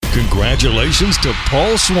Congratulations to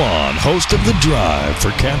Paul Swan, host of The Drive,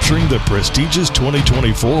 for capturing the prestigious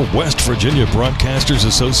 2024 West Virginia Broadcasters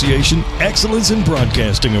Association Excellence in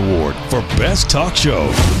Broadcasting Award for Best Talk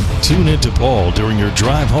Show. Tune in to Paul during your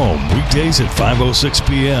drive home weekdays at 5:06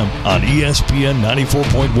 p.m. on ESPN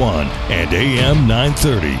 94.1 and AM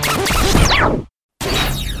 930.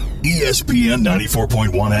 ESPN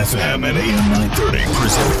 94.1 FM and AM 930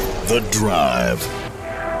 present The Drive.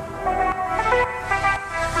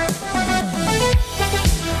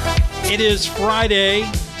 It is Friday,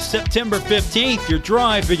 September 15th. Your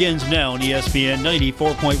drive begins now on ESPN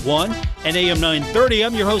 94.1 and AM 930.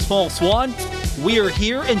 I'm your host, Paul Swan. We are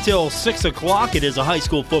here until 6 o'clock. It is a high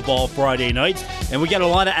school football Friday night, and we got a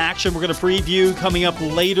lot of action we're going to preview coming up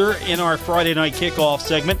later in our Friday night kickoff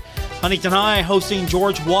segment. Huntington High hosting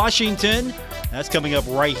George Washington. That's coming up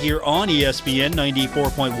right here on ESPN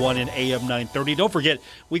 94.1 and AM 930. Don't forget,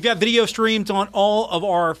 we've got video streams on all of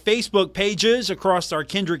our Facebook pages across our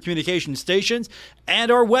Kindred Communication stations and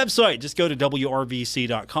our website. Just go to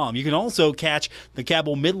WRVC.com. You can also catch the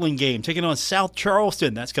Cabell Midland game taking on South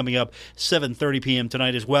Charleston. That's coming up 7:30 p.m.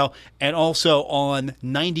 tonight as well. And also on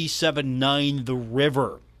 97.9 The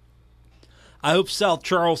River. I hope South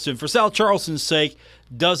Charleston, for South Charleston's sake,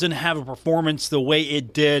 doesn't have a performance the way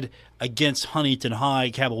it did against Huntington High.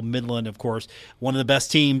 Cabell Midland, of course, one of the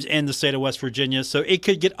best teams in the state of West Virginia. So it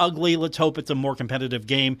could get ugly. Let's hope it's a more competitive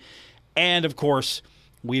game. And, of course,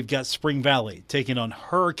 we've got Spring Valley taking on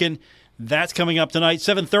Hurricane. That's coming up tonight,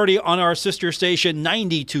 7:30 on our sister station,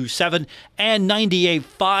 92.7 and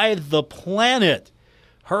 98.5 The Planet.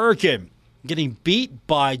 Hurricane getting beat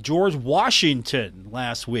by George Washington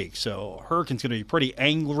last week. So Hurricane's going to be pretty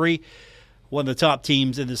angry. One of the top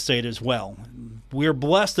teams in the state as well. We're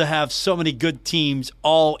blessed to have so many good teams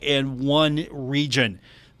all in one region.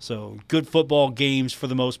 So good football games for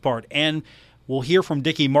the most part. And we'll hear from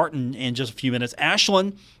Dickie Martin in just a few minutes.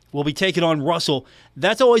 Ashland will be taking on Russell.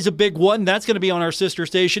 That's always a big one. That's going to be on our sister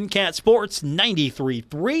station, Cat Sports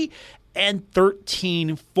 93.3 and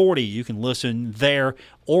 1340. You can listen there,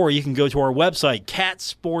 or you can go to our website,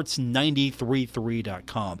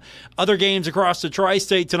 catsports933.com. Other games across the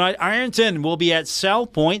tri-state tonight. Ironton will be at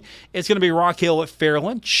South Point. It's going to be Rock Hill at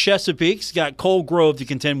Fairland. Chesapeake's got Cold Grove to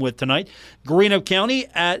contend with tonight. Greenock County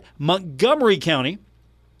at Montgomery County.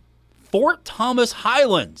 Fort Thomas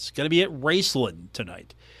Highlands going to be at Raceland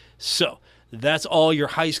tonight. So that's all your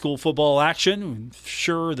high school football action. I'm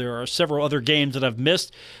sure there are several other games that I've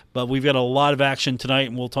missed, but we've got a lot of action tonight,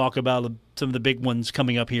 and we'll talk about some of the big ones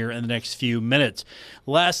coming up here in the next few minutes.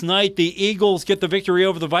 Last night, the Eagles get the victory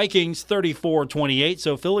over the Vikings, 34-28,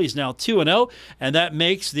 so Philly's now 2-0, and that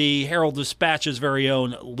makes the Herald-Dispatch's very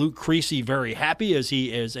own Luke Creasy very happy, as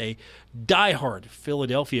he is a diehard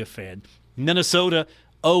Philadelphia fan. Minnesota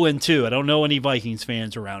 0-2. I don't know any Vikings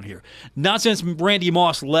fans around here. Not since Randy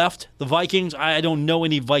Moss left the Vikings, I don't know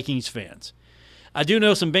any Vikings fans. I do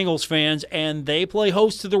know some Bengals fans, and they play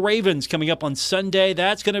host to the Ravens coming up on Sunday.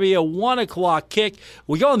 That's going to be a 1 o'clock kick.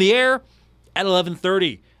 We go on the air at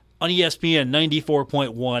 11:30 on ESPN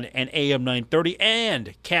 94.1 and AM 930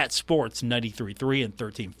 and Cat Sports 93.3 and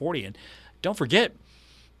 1340. And don't forget,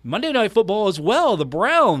 Monday Night Football as well. The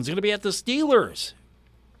Browns are going to be at the Steelers.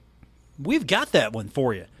 We've got that one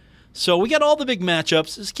for you. So we got all the big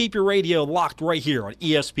matchups. Just keep your radio locked right here on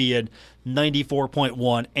ESPN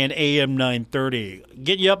 94.1 and AM 930.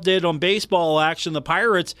 Getting you updated on baseball action. The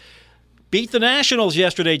Pirates beat the Nationals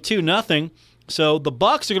yesterday 2-0. So the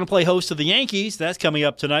Bucks are going to play host to the Yankees. That's coming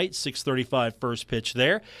up tonight, 6:35 first pitch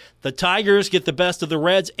there. The Tigers get the best of the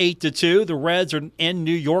Reds 8-2. The Reds are in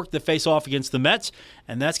New York to face off against the Mets,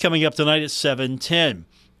 and that's coming up tonight at 7:10.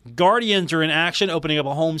 Guardians are in action, opening up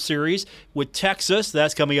a home series with Texas.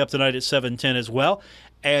 That's coming up tonight at 7:10 as well.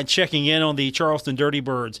 And checking in on the Charleston Dirty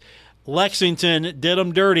Birds. Lexington did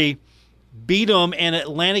them dirty, beat them in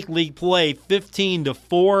Atlantic League play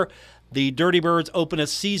 15-4. The Dirty Birds open a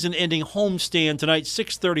season-ending homestand tonight,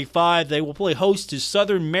 6:35. They will play host to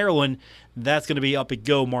Southern Maryland. That's going to be up at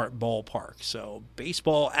Go-Mart Ballpark. So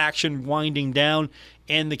baseball action winding down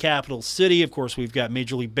in the capital city. Of course, we've got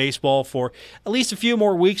Major League Baseball for at least a few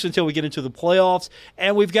more weeks until we get into the playoffs.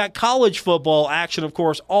 And we've got college football action, of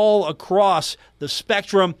course, all across the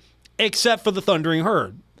spectrum, except for the Thundering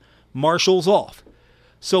Herd. Marshall's off.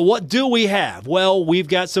 So what do we have? Well, we've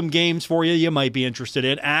got some games for you might be interested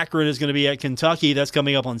in. Akron is going to be at Kentucky. That's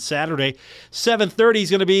coming up on Saturday. 7:30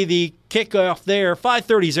 is going to be the kickoff there.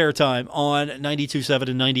 5:30 is airtime on 92.7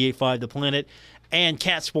 and 98.5 The Planet. and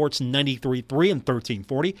Cat Sports 93.3 and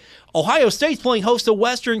 1340. Ohio State's playing host to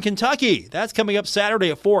Western Kentucky. That's coming up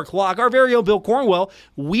Saturday at 4 o'clock. Our very own Bill Cornwell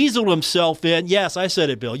weaseled himself in. Yes, I said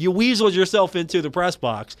it, Bill. You weaseled yourself into the press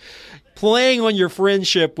box, playing on your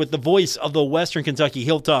friendship with the voice of the Western Kentucky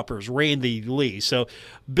Hilltoppers, Randy Lee. So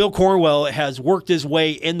Bill Cornwell has worked his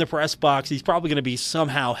way in the press box. He's probably going to be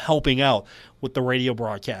somehow helping out with the radio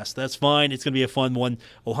broadcast. That's fine. It's going to be a fun one.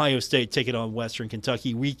 Ohio State taking on Western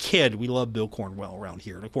Kentucky. We love Bill Cornwell around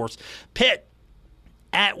here. And, of course, Pitt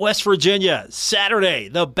at West Virginia, Saturday,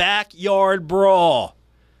 the Backyard Brawl.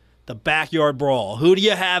 The Backyard Brawl. Who do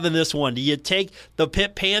you have in this one? Do you take the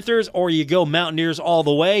Pitt Panthers or you go Mountaineers all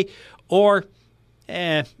the way? Or,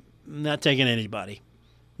 not taking anybody.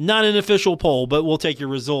 Not an official poll, but we'll take your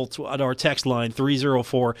results on our text line,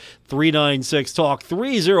 304-396-TALK,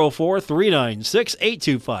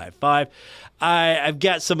 304-396-8255. I've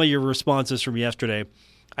got some of your responses from yesterday.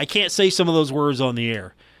 I can't say some of those words on the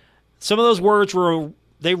air. Some of those words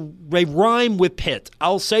they rhyme with Pitt.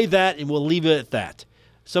 I'll say that, and we'll leave it at that.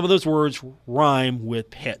 Some of those words rhyme with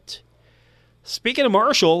Pitt. Speaking of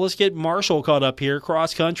Marshall, let's get Marshall caught up here.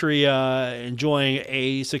 Cross country enjoying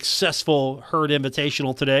a successful Herd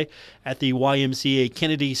Invitational today at the YMCA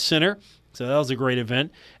Kennedy Center. So that was a great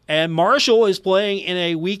event. And Marshall is playing in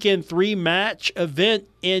a weekend 3-match event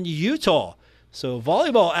in Utah. So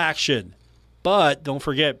volleyball action. But don't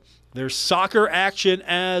forget, there's soccer action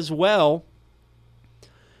as well.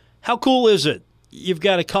 How cool is it? You've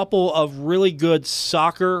got a couple of really good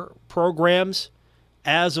soccer programs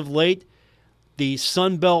as of late. The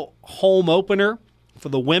Sun Belt home opener for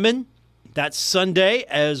the women, that's Sunday,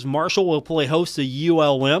 as Marshall will play host to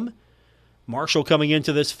ULM. Marshall coming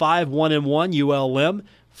into this 5-1-1, ULM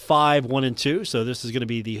 5-1-2. So this is going to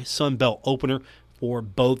be the Sun Belt opener for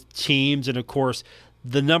both teams. And, of course,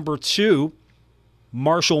 the number 2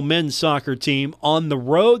 Marshall men's soccer team on the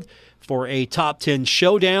road for a top 10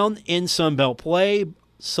 showdown in Sun Belt play.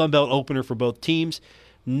 Sun Belt opener for both teams.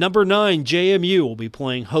 Number 9, JMU, will be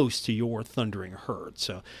playing host to your Thundering Herd.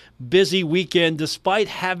 So, busy weekend. Despite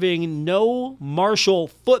having no Marshall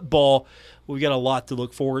football, we've got a lot to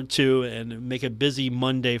look forward to and make a busy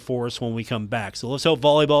Monday for us when we come back. So, let's hope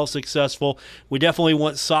volleyball is successful. We definitely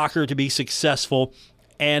want soccer to be successful.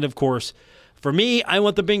 And, of course, for me, I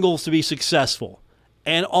want the Bengals to be successful.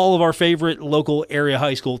 And all of our favorite local area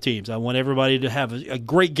high school teams. I want everybody to have a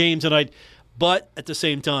great game tonight. But, at the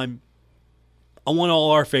same time, I want all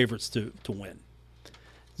our favorites to win.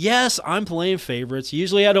 Yes, I'm playing favorites.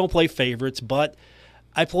 Usually I don't play favorites, but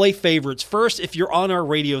I play favorites. First, if you're on our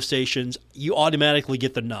radio stations, you automatically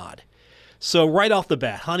get the nod. So right off the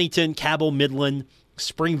bat, Huntington, Cabell, Midland,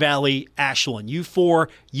 Spring Valley, Ashland, you 4,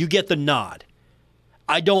 you get the nod.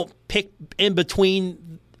 I don't pick in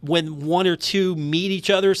between when 1 or 2 meet each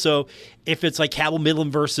other. So if it's like Cabell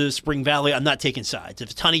Midland versus Spring Valley, I'm not taking sides. If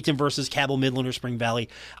it's Huntington versus Cabell Midland or Spring Valley,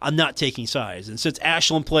 I'm not taking sides. And since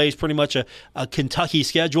Ashland plays pretty much a Kentucky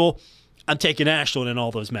schedule, I'm taking Ashland in all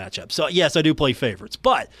those matchups. So yes, I do play favorites.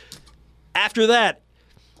 But after that,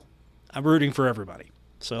 I'm rooting for everybody.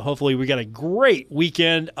 So hopefully we got a great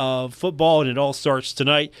weekend of football, and it all starts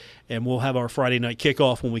tonight. And we'll have our Friday night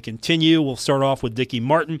kickoff when we continue. We'll start off with Dickie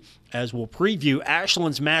Martin as we'll preview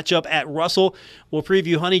Ashland's matchup at Russell. We'll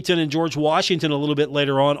preview Huntington and George Washington a little bit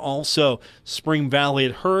later on. Also, Spring Valley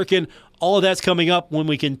at Hurricane. All of that's coming up when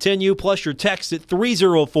we continue, plus your text at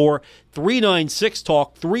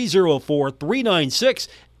 304-396-TALK,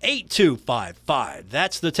 304-396-8255.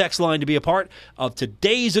 That's the text line to be a part of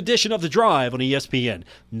today's edition of The Drive on ESPN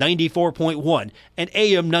 94.1 and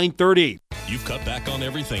AM 930. You've cut back on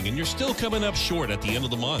everything and you're still coming up short at the end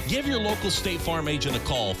of the month. Give your local State Farm agent a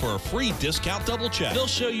call for a free discount double check. They'll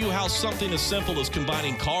show you how something as simple as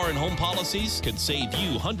combining car and home policies can save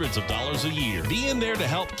you hundreds of dollars a year. Being there to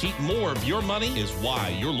help keep more of your money is why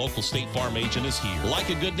your local State Farm agent is here. Like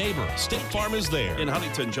a good neighbor, State Farm is there. In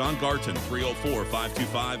Huntington, John Garton,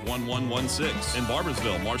 304-525-1116. In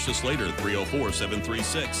Barbersville, Marcia Slater,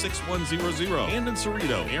 304-736-6100. And in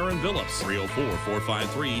Cerrito, Aaron Billups,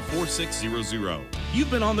 304-453-4600. You've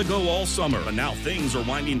been on the go all summer, but now things are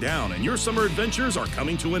winding down and your summer adventures are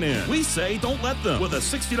coming to an end. We say don't let them, with a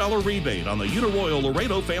 $60 rebate on the Uniroyal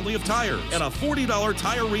Laredo family of tires and a $40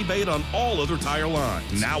 tire rebate on all other tire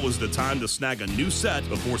lines. Now is the time to snag a new set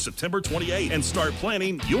before September 28th and start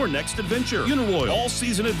planning your next adventure. Uniroyal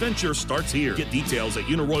all-season adventure starts here. Get details at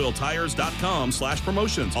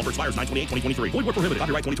uniroyaltires.com/promotions. Offer expires 9/28/2023. Void where prohibited.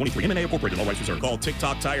 Copyright 2023. M&A Incorporated. All rights reserved. Call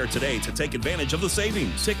TikTok Tire today to take advantage of the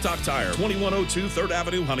savings. TikTok Tire, 2102 3rd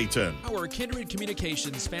Avenue, Huntington. Our Kindred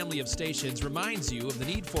Communications family of stations reminds you of the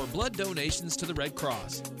need for blood donations to the Red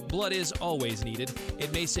Cross. Blood is always needed.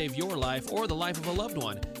 It may save your life or the life of a loved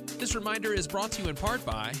one. This reminder is brought to you in part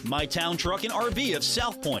by My Town Truck and RV of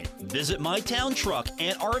South Point. Visit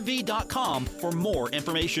mytowntruckandrv.com for more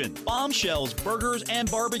information. Bombshells, Burgers,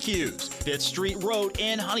 and Barbecues. 5th Street Road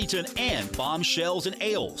in Huntington and Bombshells and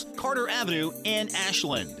Ales. Carter Avenue in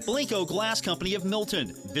Ashland. Blinko Glass Company of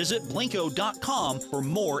Milton. Visit blinko.com for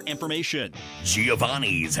more information.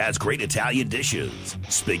 Giovanni's has great Italian dishes.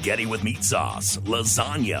 Spaghetti with meat sauce,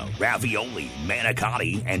 lasagna, ravioli,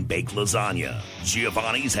 manicotti, and baked lasagna.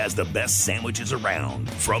 Giovanni's has the best sandwiches around,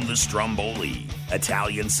 from the stromboli,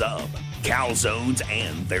 Italian sub, calzones,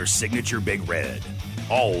 and their signature Big Red.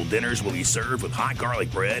 All dinners will be served with hot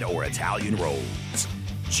garlic bread or Italian rolls.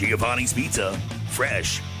 Giovanni's Pizza,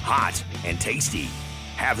 fresh, hot, and tasty.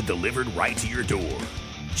 Have it delivered right to your door.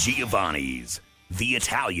 Giovanni's, the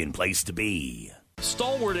Italian place to be.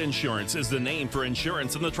 Stalwart Insurance is the name for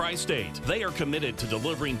insurance in the tri-state. They are committed to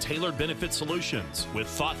delivering tailored benefit solutions with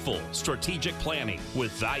thoughtful, strategic planning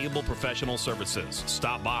with valuable professional services.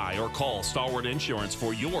 Stop by or call Stalwart Insurance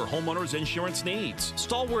for your homeowner's insurance needs.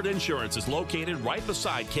 Stalwart Insurance is located right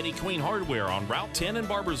beside Kenny Queen Hardware on Route 10 in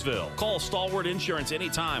Barbersville. Call Stalwart Insurance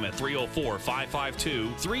anytime at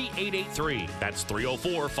 304-552-3883. That's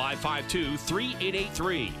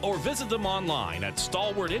 304-552-3883. Or visit them online at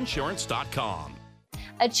stalwartinsurance.com.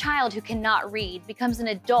 A child who cannot read becomes an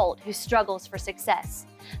adult who struggles for success.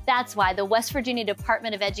 That's why the West Virginia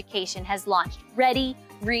Department of Education has launched Ready,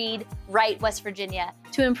 Read, Write West Virginia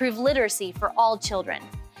to improve literacy for all children.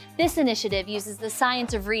 This initiative uses the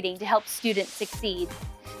science of reading to help students succeed.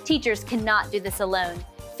 Teachers cannot do this alone.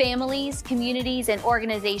 Families, communities, and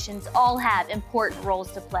organizations all have important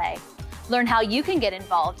roles to play. Learn how you can get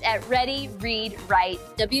involved at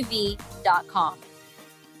readyreadwritewv.com.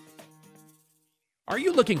 Are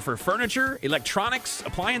you looking for furniture, electronics,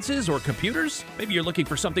 appliances, or computers? Maybe you're looking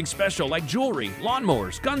for something special like jewelry,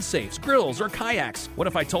 lawnmowers, gun safes, grills, or kayaks. What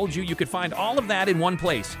if I told you you could find all of that in one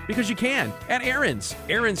place? Because you can, at Aaron's.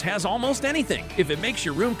 Aaron's has almost anything. If it makes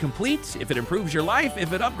your room complete, if it improves your life,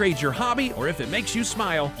 if it upgrades your hobby, or if it makes you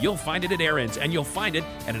smile, you'll find it at Aaron's, and you'll find it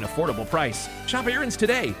at an affordable price. Shop Aaron's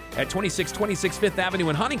today at 2626 5th Avenue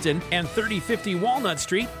in Huntington and 3050 Walnut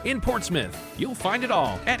Street in Portsmouth. You'll find it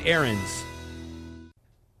all at Aaron's.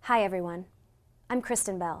 Hi everyone, I'm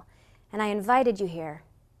Kristen Bell, and I invited you here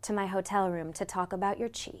to my hotel room to talk about your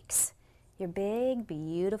cheeks. Your big,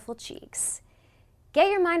 beautiful cheeks. Get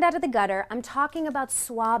your mind out of the gutter, I'm talking about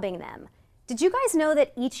swabbing them. Did you guys know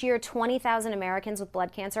that each year 20,000 Americans with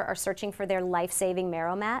blood cancer are searching for their life-saving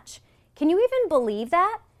marrow match? Can you even believe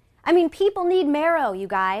that? I mean, people need marrow, you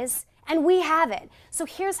guys, and we have it. So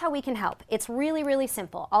here's how we can help. It's really, really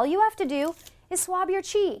simple. All you have to do is swab your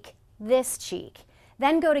cheek, this cheek.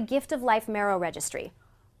 Then go to Gift of Life Marrow Registry.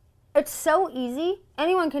 It's so easy,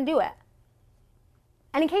 anyone can do it.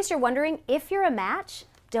 And in case you're wondering, if you're a match,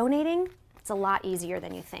 donating, it's a lot easier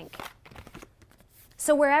than you think.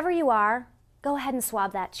 So wherever you are, go ahead and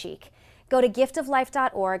swab that cheek. Go to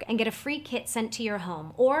giftoflife.org and get a free kit sent to your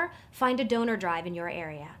home, or find a donor drive in your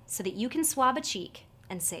area so that you can swab a cheek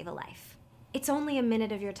and save a life. It's only a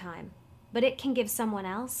minute of your time, but it can give someone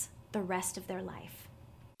else the rest of their life.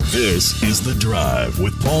 This is The Drive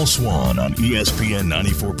with Paul Swan on ESPN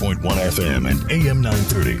 94.1 FM and AM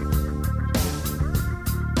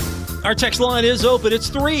 930. Our text line is open. It's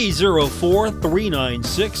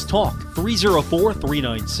 304-396-TALK,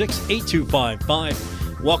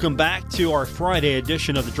 304-396-8255. Welcome back to our Friday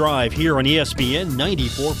edition of The Drive here on ESPN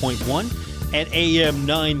 94.1 and AM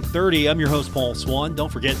 930. I'm your host, Paul Swan.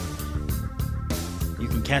 Don't forget, you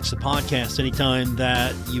can catch the podcast anytime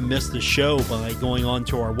that you miss the show by going on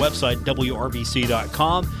to our website,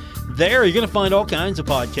 WRVC.com. There, you're going to find all kinds of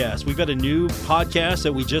podcasts. We've got a new podcast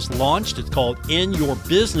that we just launched. It's called In Your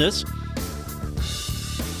Business.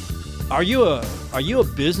 Are you a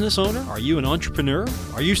business owner? Are you an entrepreneur?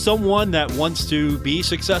 Are you someone that wants to be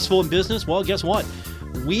successful in business? Well, guess what?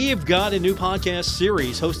 We've got a new podcast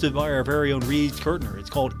series hosted by our very own Reed Kurtner. It's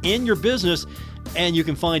called In Your Business, and you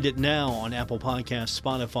can find it now on Apple Podcasts,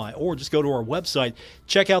 Spotify, or just go to our website.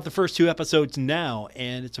 Check out the first 2 episodes now,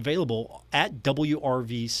 and it's available at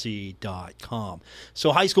WRVC.com.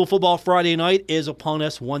 So high school football Friday night is upon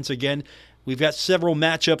us once again. We've got several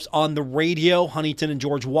matchups on the radio. Huntington and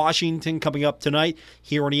George Washington coming up tonight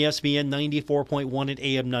here on ESPN 94.1 at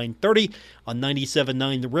AM 930. On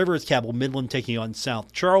 97.9 The River, it's Cabell Midland taking on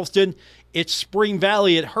South Charleston. It's Spring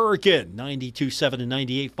Valley at Hurricane, 92.7 and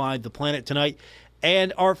 98.5 The Planet tonight.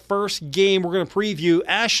 And our first game, we're going to preview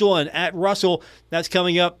Ashland at Russell. That's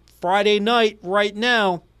coming up Friday night right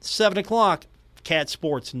now, 7 o'clock, Cat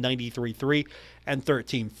Sports 93.3 and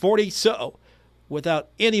 1340. So, without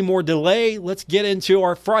any more delay, let's get into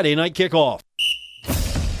our Friday night kickoff.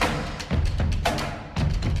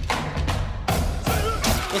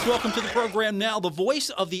 Let's welcome to the program now the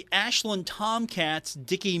voice of the Ashland Tomcats,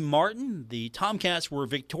 Dickie Martin. The Tomcats were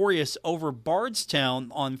victorious over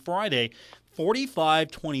Bardstown on Friday,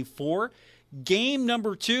 45-24. Game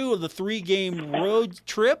number 2 of the 3-game road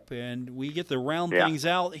trip, and we get to round things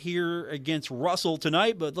out here against Russell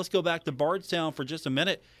tonight. But let's go back to Bardstown for just a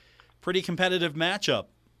minute. Pretty competitive matchup.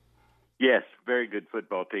 Yes, very good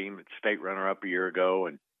football team. State runner-up a year ago,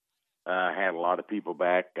 and had a lot of people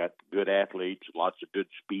back, got good athletes, lots of good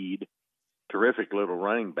speed, terrific little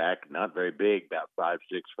running back, not very big, about 5'6",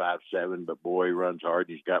 5'7", but boy, he runs hard.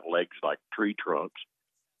 He's got legs like tree trunks.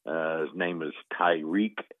 His name is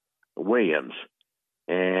Tyreek Williams,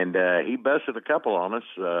 and he busted a couple on us,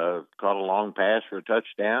 caught a long pass for a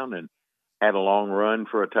touchdown and had a long run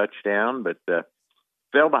for a touchdown, but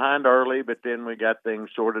fell behind early, but then we got things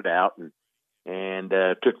sorted out and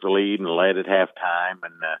took the lead and led at halftime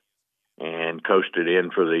and coasted in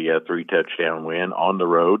for the 3-touchdown win on the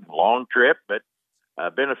road. Long trip, but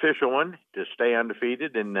a beneficial one to stay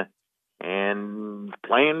undefeated and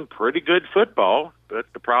playing pretty good football. But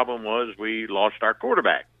the problem was we lost our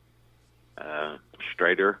quarterback.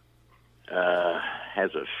 Strader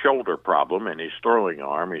has a shoulder problem in his throwing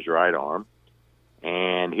arm, his right arm,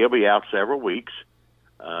 and he'll be out several weeks.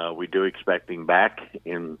 We do expect him back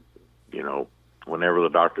in, whenever the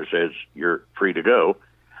doctor says you're free to go.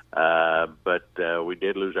 But we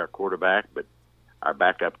did lose our quarterback, but our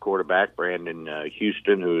backup quarterback, Brandon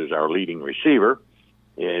Houston, who is our leading receiver,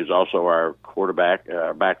 is also our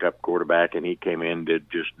backup quarterback, and he came in and did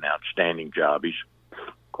just an outstanding job. He's,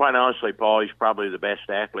 quite honestly, Paul, he's probably the best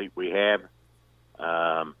athlete we have,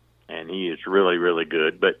 and he is really, really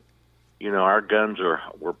good. But, our guns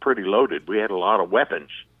were pretty loaded. We had a lot of weapons,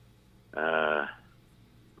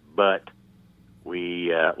 but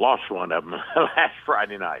we lost one of them last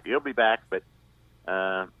Friday night. He'll be back, but,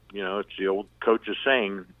 it's the old coach's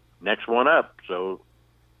saying, next one up. So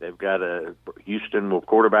they've got Houston will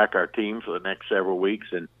quarterback our team for the next several weeks,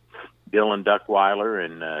 and Dylan Duckweiler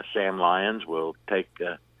and Sam Lyons will take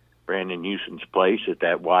Brandon Houston's place at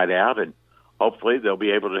that wideout, and hopefully they'll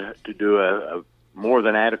be able to do a more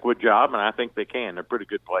than adequate job, and I think they can. They're pretty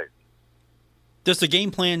good players. Does the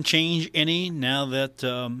game plan change any now that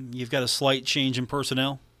you've got a slight change in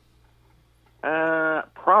personnel?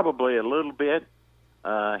 Probably a little bit.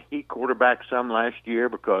 He quarterbacked some last year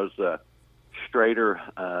because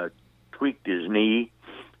Strader tweaked his knee.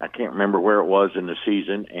 I can't remember where it was in the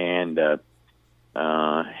season, and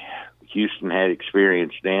Houston had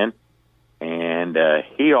experience then. And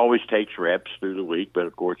he always takes reps through the week, but,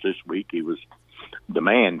 of course, this week he was the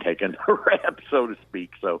man taking the reps, so to speak.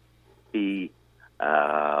 So he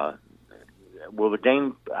the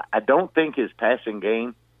game, I don't think his passing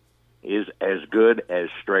game is as good as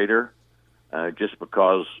Strader, just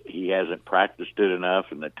because he hasn't practiced it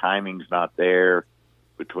enough and the timing's not there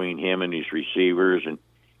between him and his receivers. And,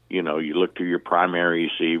 you look to your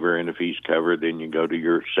primary receiver, and if he's covered, then you go to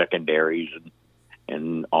your secondaries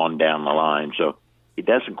and on down the line. So he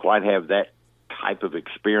doesn't quite have that type of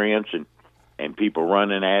experience and people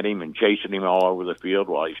running at him and chasing him all over the field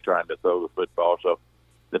while he's trying to throw the football. So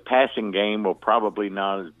the passing game will probably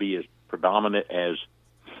not be as predominant as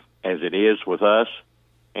it is with us.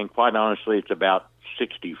 And quite honestly, it's about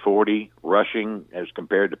 60-40 rushing as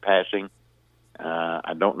compared to passing.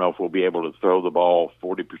 I don't know if we'll be able to throw the ball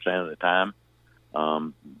 40% of the time,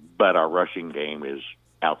 but our rushing game is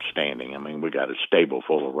outstanding. I mean, we got a stable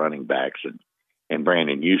full of running backs, and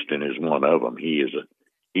Brandon Houston is one of them. He's just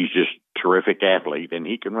a terrific athlete, and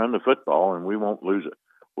he can run the football, and we won't lose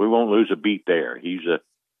a beat there. He's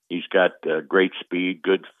got great speed,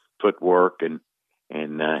 good footwork, and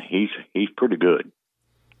he's pretty good.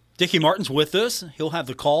 Dickie Martin's with us. He'll have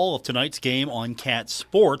the call of tonight's game on Cat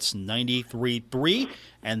Sports 93.3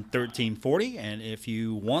 and 1340. And if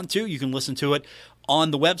you want to, you can listen to it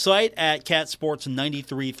on the website at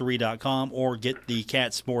catsports933.com or get the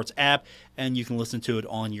Cat Sports app, and you can listen to it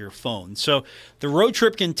on your phone. So the road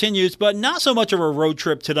trip continues, but not so much of a road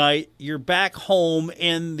trip tonight. You're back home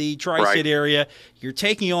in the Tri-State area. You're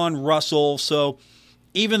taking on Russell. So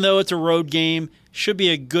even though it's a road game, should be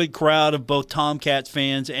a good crowd of both Tomcats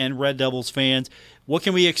fans and Red Devils fans. What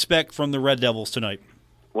can we expect from the Red Devils tonight?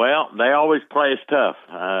 Well, they always play us tough,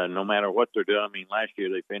 no matter what they're doing. I mean, last year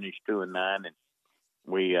they finished 2-9, and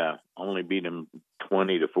we only beat them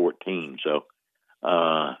 20-14. So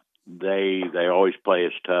they always play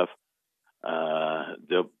us tough.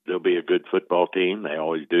 they'll be a good football team. They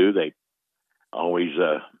always do. They always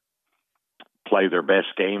play their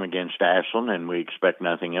best game against Ashland, and we expect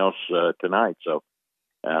nothing else tonight. So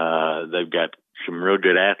they've got some real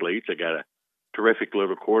good athletes. They got a terrific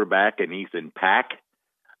little quarterback in Ethan Pack.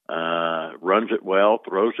 Runs it well,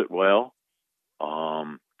 throws it well.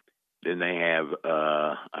 Then they have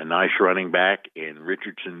a nice running back in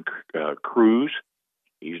Richardson Cruz.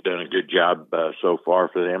 He's done a good job so far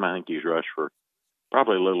for them. I think he's rushed for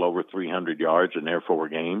probably a little over 300 yards in their 4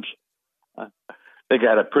 games. They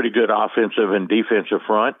got a pretty good offensive and defensive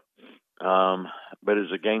front. But as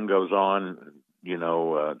the game goes on,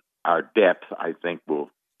 our depth, I think, will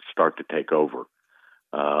start to take over.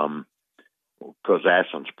 Because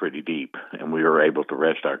Ashland's pretty deep, and we were able to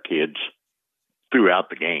rest our kids throughout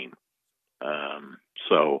the game.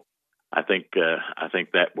 So I think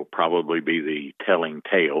that will probably be the telling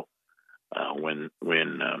tale when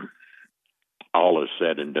all is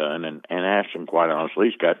said and done. And Ashland, quite honestly,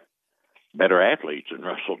 has got better athletes than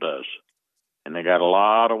Russell does, and they got a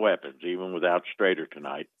lot of weapons. Even without Strader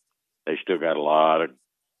tonight, they still got a lot of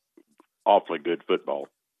awfully good football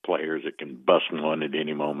players that can bust one at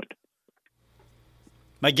any moment.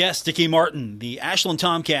 My guest, Dickie Martin, the Ashland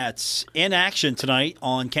Tomcats in action tonight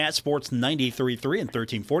on Cat Sports 93.3 and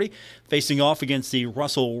 1340, facing off against the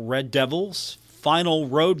Russell Red Devils. Final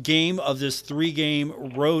road game of this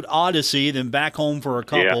 3-game road odyssey, then back home for a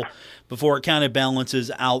couple before it kind of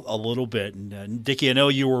balances out a little bit. And Dickie, I know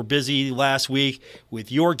you were busy last week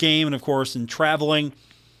with your game and, of course, in traveling.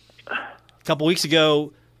 A couple weeks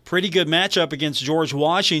ago, pretty good matchup against George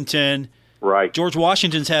Washington. Right. George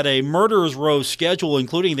Washington's had a murderer's row schedule,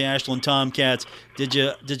 including the Ashland Tomcats. Did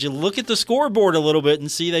you look at the scoreboard a little bit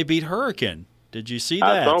and see they beat Hurricane? Did you see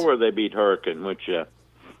that? I saw where they beat Hurricane, which,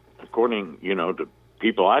 according to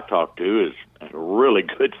people I talked to, is a really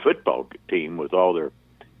good football team with all their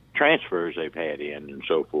transfers they've had in and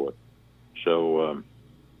so forth. So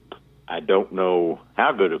I don't know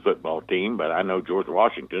how good a football team, but I know George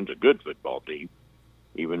Washington's a good football team.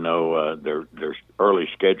 Even though their early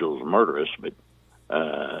schedule is murderous, but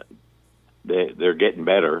they're getting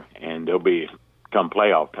better, and they'll be come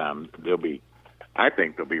playoff time. I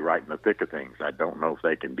think they'll be right in the thick of things. I don't know if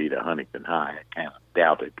they can beat a Huntington High. I kind of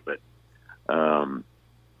doubt it, but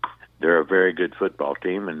they're a very good football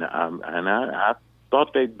team, and I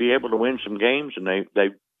thought they'd be able to win some games, and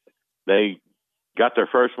they got their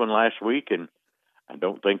first one last week, and I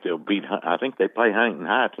don't think they'll beat. I think they play Huntington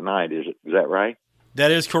High tonight. Is that right? That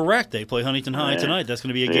is correct. They play Huntington High tonight. That's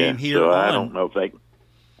going to be a game here. So on. I don't know if they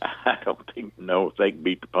can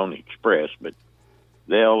beat the Pony Express, but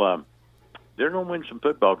they're going to win some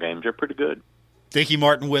football games. They're pretty good. Dickie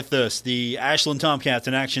Martin with us, the Ashland Tomcats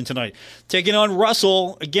in action tonight, taking on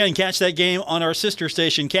Russell. Again, catch that game on our sister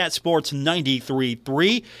station, Cat Sports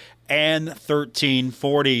 93.3 and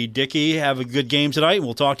 1340. Dickie, have a good game tonight, and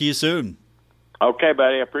we'll talk to you soon. Okay,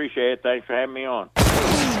 buddy. I appreciate it. Thanks for having me on.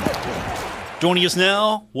 Joining us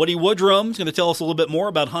now, Woody Woodrum is going to tell us a little bit more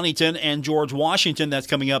about Huntington and George Washington. That's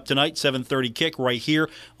coming up tonight, 7:30 kick right here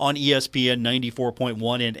on ESPN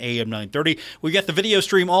 94.1 and AM 930. We got the video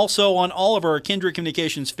stream also on all of our Kindred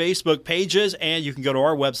Communications Facebook pages, and you can go to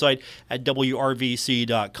our website at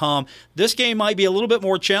WRVC.com. This game might be a little bit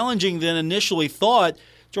more challenging than initially thought.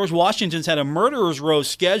 George Washington's had a murderer's row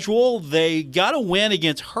schedule. They got a win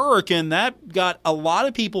against Hurricane. That got a lot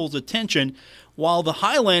of people's attention, while the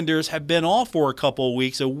Highlanders have been off for a couple of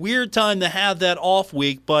weeks. A weird time to have that off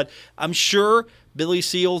week, but I'm sure Billy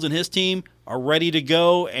Seals and his team are ready to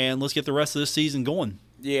go, and let's get the rest of the season going.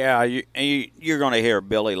 Yeah, you're going to hear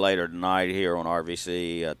Billy later tonight here on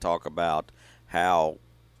RVC talk about how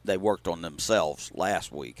they worked on themselves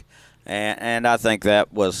last week. And I think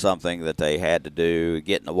that was something that they had to do,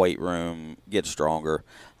 get in the weight room, get stronger.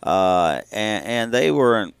 And they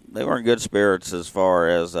were in good spirits as far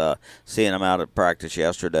as seeing them out at practice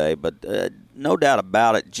yesterday. But no doubt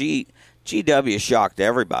about it, GW shocked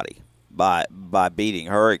everybody by beating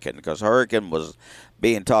Hurricane, because Hurricane was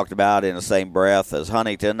being talked about in the same breath as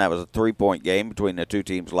Huntington. That was a 3-point game between the two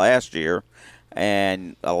teams last year.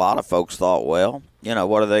 And a lot of folks thought, well,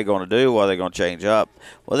 what are they going to do? What are they going to change up?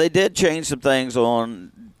 Well, they did change some things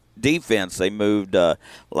on defense. They moved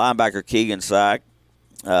linebacker Keegan Sack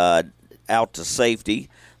out to safety.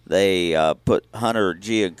 They put Hunter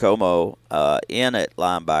Giacomo in at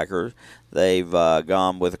linebacker. They've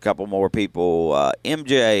gone with a couple more people.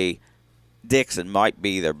 MJ Dixon might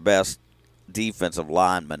be their best defensive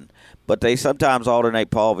lineman, but they sometimes alternate,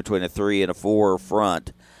 Paul, between a 3 and a 4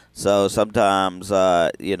 front. So sometimes,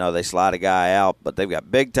 they slide a guy out, but they've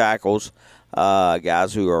got big tackles,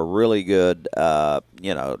 guys who are really good,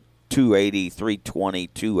 280, 320,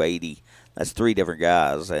 280. That's three different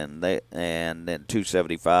guys, and then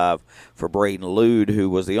 275 for Braden Lude, who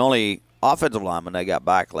was the only offensive lineman they got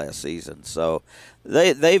back last season. So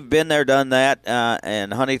they've been there, done that,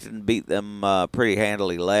 and Huntington beat them pretty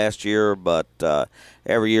handily last year. But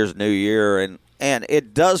every year's a new year, and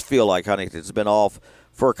it does feel like Huntington's been off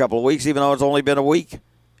for a couple of weeks, even though it's only been a week.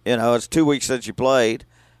 It's 2 weeks since you played,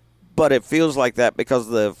 but it feels like that because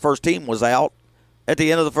the first team was out at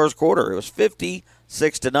the end of the first quarter. It was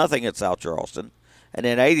 56-0 at South Charleston, and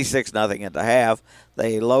then 86-0 at the half.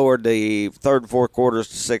 They lowered the third and fourth quarters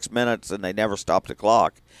to 6 minutes, and they never stopped the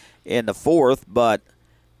clock in the fourth. But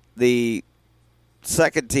the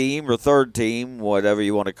second team or third team, whatever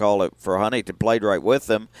you want to call it, for Huntington played right with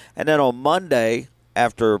them. And then on Monday,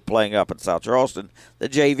 after playing up in South Charleston, the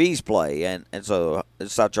JVs play, and so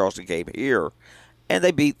South Charleston came here, and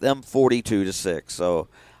they beat them 42-6. So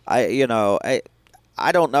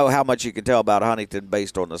I don't know how much you can tell about Huntington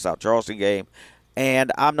based on the South Charleston game,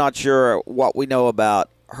 and I'm not sure what we know about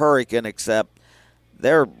Hurricane, except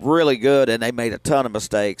they're really good and they made a ton of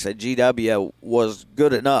mistakes, and GW was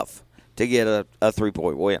good enough to get a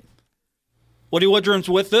 3-point win. Woody Woodrum's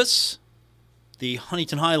with us. The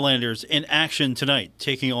Huntington Highlanders in action tonight,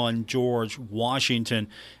 taking on George Washington.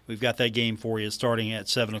 We've got that game for you starting at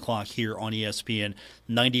 7 o'clock here on ESPN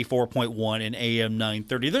 94.1 and AM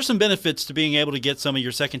 930. There's some benefits to being able to get some of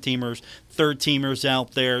your second-teamers, third-teamers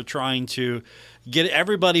out there, trying to get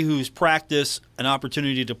everybody who's practiced an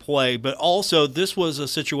opportunity to play. But also, this was a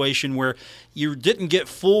situation where you didn't get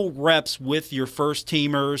full reps with your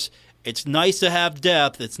first-teamers. It's nice to have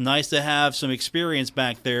depth. It's nice to have some experience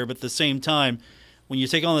back there. But at the same time, when you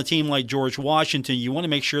take on a team like George Washington, you want to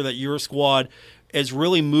make sure that your squad is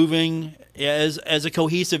really moving as a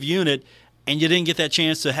cohesive unit, and you didn't get that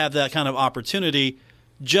chance to have that kind of opportunity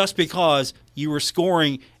just because you were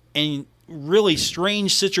scoring in really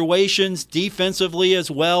strange situations defensively as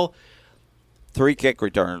well. 3 kick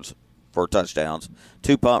returns for touchdowns,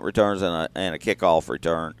 2 punt returns, and a kickoff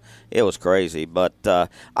return. It was crazy. But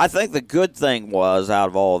I think the good thing was, out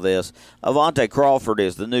of all of this, Avante Crawford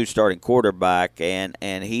is the new starting quarterback, and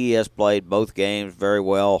he has played both games very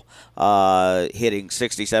well, hitting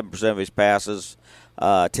 67% of his passes,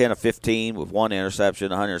 10 of 15 with 1 interception,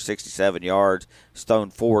 167 yards, thrown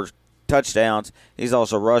 4 touchdowns. He's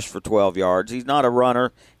also rushed for 12 yards. He's not a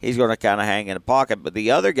runner. He's going to kind of hang in the pocket. But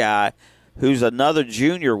the other guy, who's another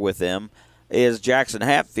junior with him, is Jackson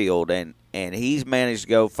Hatfield, and he's managed to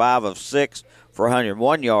go 5 of 6 for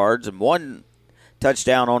 101 yards and 1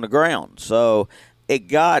 touchdown on the ground. So it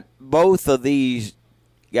got both of these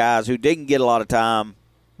guys who didn't get a lot of time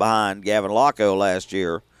behind Gavin Locko last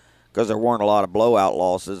year, because there weren't a lot of blowout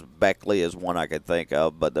losses. Beckley is one I could think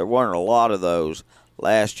of, but there weren't a lot of those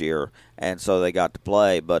last year, and so they got to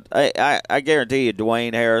play. But I guarantee you,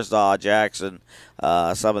 Dwayne Harris, Jackson,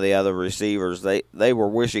 some of the other receivers, they were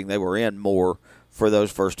wishing they were in more for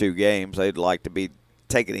those first 2 games. They'd like to be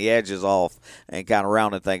taking the edges off and kind of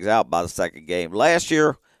rounding things out by the second game. Last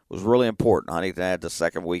year was really important. Huntington had the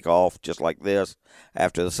second week off just like this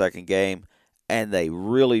after the second game, and they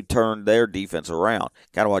really turned their defense around,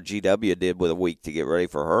 kind of what GW did with a week to get ready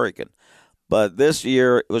for Hurricane. But this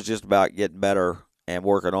year it was just about getting better and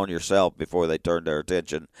working on yourself before they turned their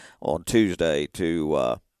attention on Tuesday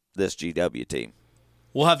to this GW team.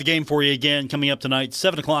 We'll have the game for you again coming up tonight.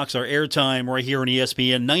 7 o'clock's our airtime right here on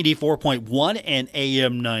ESPN 94.1 and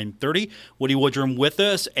AM 930. Woody Woodrum with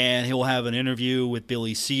us, and he'll have an interview with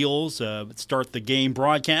Billy Seals, start the game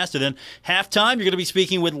broadcast. And then halftime, you're going to be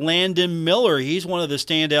speaking with Landon Miller. He's one of the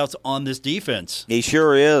standouts on this defense. He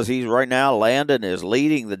sure is. Right now, Landon is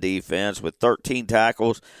leading the defense with 13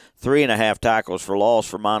 tackles, 3.5 tackles for loss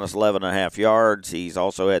for minus 11.5 yards. He's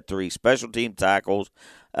also had 3 special team tackles,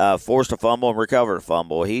 forced a fumble and recovered a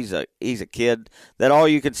fumble. He's a kid that all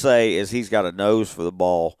you can say is he's got a nose for the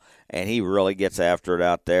ball, and he really gets after it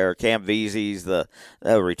out there. Cam Veazey's the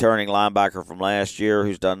returning linebacker from last year,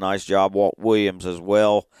 who's done a nice job. Walt Williams as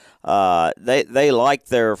well. They like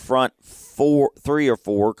their front 3 or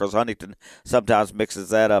 4, because Huntington sometimes mixes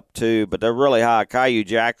that up too, but they're really high. Caillou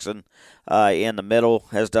Jackson in the middle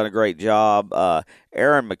has done a great job.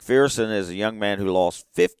 Aaron McPherson is a young man who lost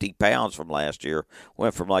 50 pounds from last year,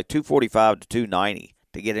 went from like 245 to 290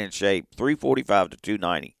 to get in shape, 345 to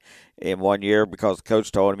 290 in 1 year, because the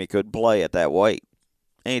coach told him he couldn't play at that weight.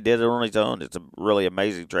 And he did it on his own. It's a really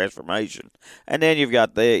amazing transformation. And then you've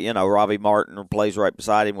got Robbie Martin who plays right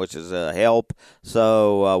beside him, which is a help.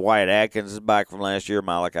 So Wyatt Atkins is back from last year.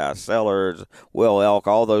 Malachi Sellers, Will Elk,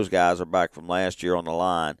 all those guys are back from last year on the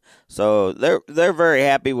line. So they're very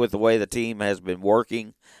happy with the way the team has been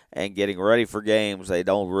working and getting ready for games. They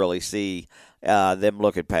don't really see them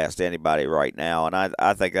looking past anybody right now, and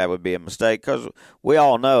I think that would be a mistake because we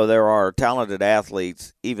all know there are talented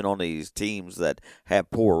athletes even on these teams that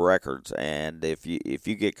have poor records, and if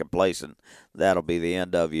you get complacent, that'll be the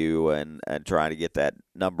end of you and trying to get that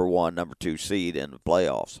number 1, number 2 seed in the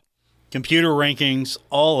playoffs. Computer rankings,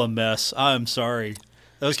 all a mess. I'm sorry.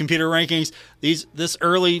 Those computer rankings, this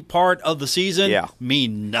early part of the season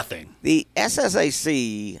mean nothing. The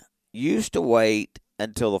SSAC used to wait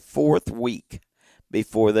until the 4th week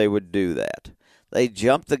before they would do that. They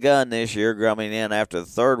jumped the gun this year, coming in after the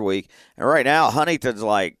 3rd week. And right now, Huntington's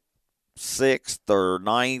like 6th or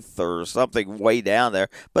 9th or something way down there.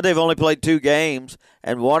 But they've only played 2 games,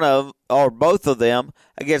 and both of them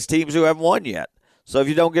against teams who haven't won yet. So if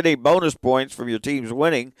you don't get any bonus points from your teams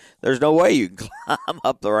winning, there's no way you can climb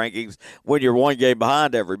up the rankings when you're 1 game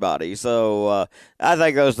behind everybody. So I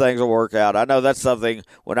think those things will work out. I know that's something,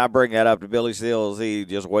 when I bring that up to Billy Seals, he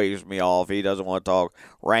just waves me off. He doesn't want to talk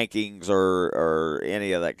rankings or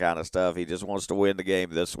any of that kind of stuff. He just wants to win the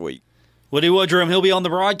game this week. Woody Woodrum, he'll be on the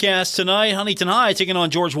broadcast tonight. Huntington High taking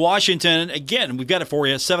on George Washington. Again, we've got it for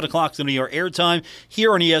you. 7 o'clock is going to be our airtime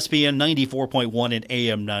here on ESPN 94.1 and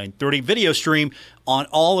AM 930. Video stream on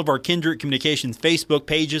all of our Kindred Communications Facebook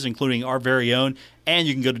pages, including our very own, and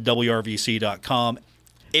you can go to WRVC.com.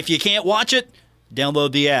 If you can't watch it,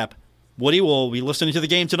 download the app. Woody will be listening to the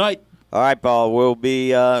game tonight. All right, Paul. We'll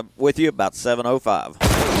be with you about 7:05.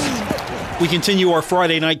 We continue our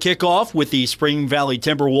Friday night kickoff with the Spring Valley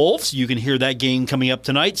Timberwolves. You can hear that game coming up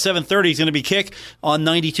tonight. 7:30 is going to be kick on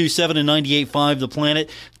 92.7 and 98.5 The Planet,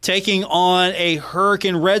 taking on a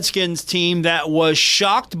Hurricane Redskins team that was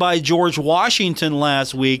shocked by George Washington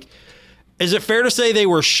last week. Is it fair to say they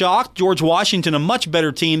were shocked? George Washington, a much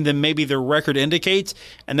better team than maybe their record indicates,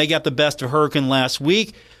 and they got the best of Hurricane last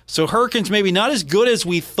week. So Hurricanes maybe not as good as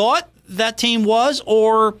we thought that team was,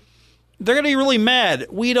 or they're going to be really mad.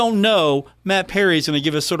 We don't know. Matt Perry is going to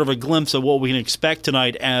give us sort of a glimpse of what we can expect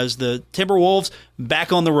tonight as the Timberwolves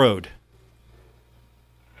back on the road.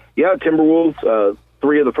 Yeah, Timberwolves,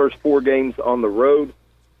 3 of the first 4 games on the road.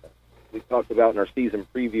 We talked about in our season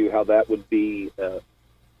preview how that would be, a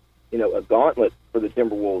gauntlet for the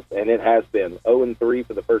Timberwolves, and it has been 0-3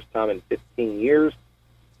 for the first time in 15 years,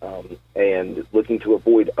 and looking to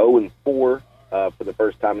avoid 0-4 for the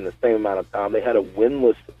first time in the same amount of time. They had a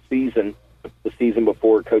winless season the season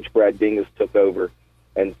before Coach Brad Dingus took over.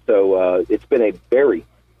 And so it's been a very,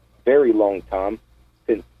 very long time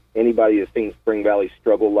since anybody has seen Spring Valley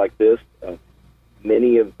struggle like this.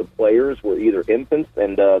 Many of the players were either infants,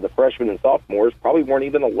 and the freshmen and sophomores probably weren't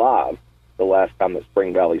even alive the last time that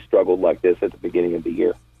Spring Valley struggled like this at the beginning of the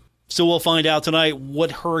year. So we'll find out tonight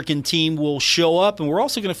what Hurricane team will show up, and we're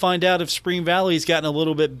also going to find out if Spring Valley has gotten a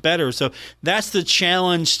little bit better. So that's the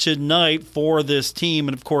challenge tonight for this team.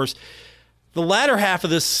 And, of course, the latter half of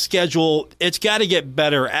this schedule, it's got to get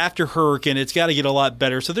better. After Hurricane, it's got to get a lot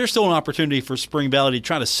better. So there's still an opportunity for Spring Valley to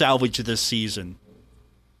try to salvage this season.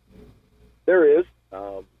 There is.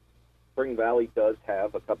 Spring Valley does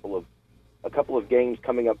have a couple of games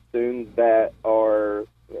coming up soon that are,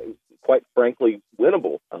 quite frankly,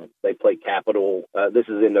 winnable. They play Capital. This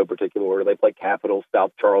is in no particular order. They play Capital,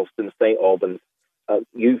 South Charleston, St. Albans.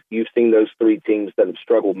 You've seen those 3 teams that have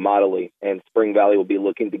struggled mightily, and Spring Valley will be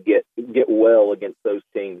looking to get well against those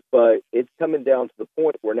teams. But it's coming down to the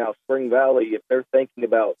point where now Spring Valley, if they're thinking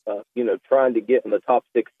about trying to get in the top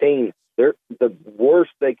 16, the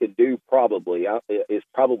worst they could do probably is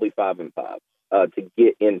 5-5 to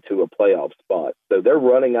get into a playoff spot. So they're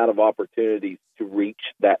running out of opportunities to reach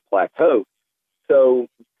that plateau. So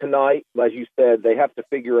tonight, as you said, they have to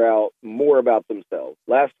figure out more about themselves.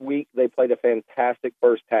 Last week, they played a fantastic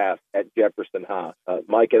first half at Jefferson High.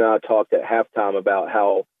 Mike and I talked at halftime about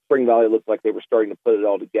how Spring Valley looked like they were starting to put it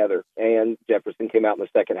all together, and Jefferson came out in the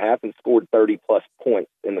second half and scored 30-plus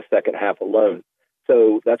points in the second half alone.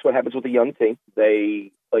 So that's what happens with a young team.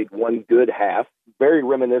 They played one good half, very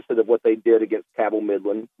reminiscent of what they did against Cabell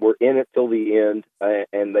Midland. Were in it till the end,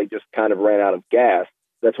 and they just kind of ran out of gas.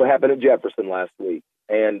 That's what happened at Jefferson last week.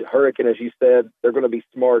 And Hurricane, as you said, they're going to be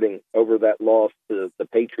smarting over that loss to the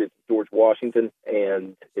Patriots of George Washington,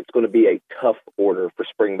 and it's going to be a tough order for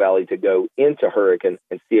Spring Valley to go into Hurricane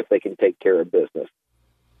and see if they can take care of business.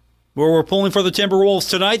 Well, we're pulling for the Timberwolves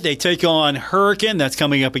tonight. They take on Hurricane. That's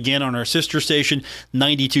coming up again on our sister station,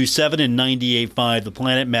 92.7 and 98.5 The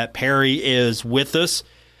Planet. Matt Perry is with us.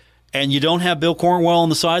 And you don't have Bill Cornwell on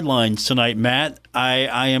the sidelines tonight, Matt.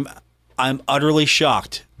 I'm utterly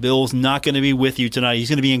shocked. Bill's not going to be with you tonight. He's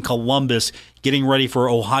going to be in Columbus getting ready for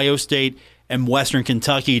Ohio State and Western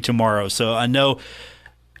Kentucky tomorrow. So I know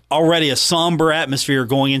already a somber atmosphere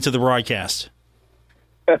going into the broadcast.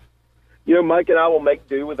 Mike and I will make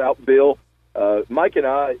do without Bill. Mike and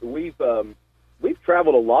I, we've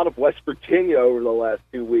traveled a lot of West Virginia over the last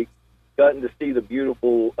 2 weeks, gotten to see the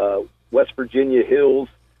beautiful West Virginia hills.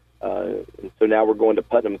 And so now we're going to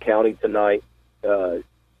Putnam County tonight.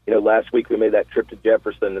 Last week we made that trip to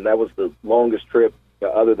Jefferson, and that was the longest trip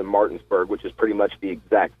other than Martinsburg, which is pretty much the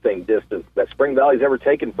exact same distance that Spring Valley's ever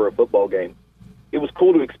taken for a football game. It was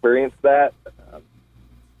cool to experience that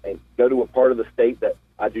and go to a part of the state that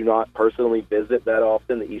I do not personally visit that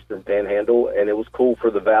often, the Eastern Panhandle, and it was cool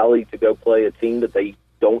for the Valley to go play a team that they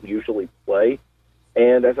don't usually play.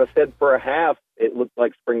 And as I said, for a half, it looked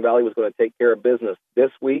like Spring Valley was going to take care of business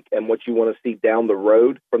this week, and what you want to see down the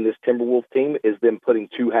road from this Timberwolves team is them putting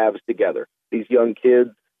two halves together. These young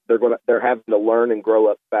kids, they're having to learn and grow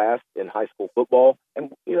up fast in high school football,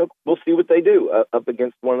 and we'll see what they do up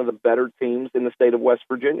against one of the better teams in the state of West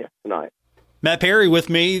Virginia tonight. Matt Perry with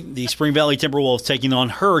me, the Spring Valley Timberwolves taking on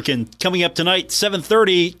Hurricane. Coming up tonight,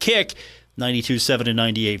 7:30 kick, 92.7 and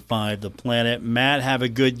 98.5 The Planet. Matt, have a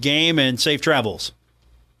good game and safe travels.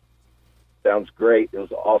 Sounds great. It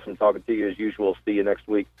was awesome talking to you as usual. See you next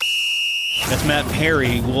week. That's Matt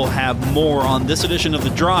Perry. We'll have more on this edition of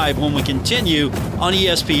The Drive when we continue on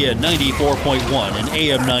ESPN 94.1 and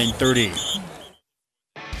AM 930.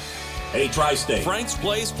 Hey, Tri-State. Frank's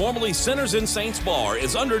Place, formerly Sinners and Saints Bar,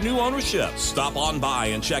 is under new ownership. Stop on by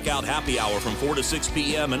and check out happy hour from 4 to 6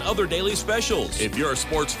 p.m. and other daily specials. If you're a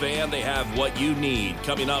sports fan, they have what you need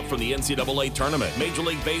coming up from the NCAA tournament, Major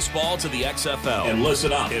League Baseball to the XFL. And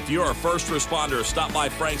listen up. If you're a first responder, stop by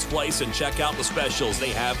Frank's Place and check out the specials they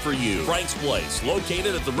have for you. Frank's Place,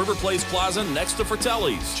 located at the River Place Plaza next to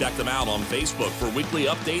Fratelli's. Check them out on Facebook for weekly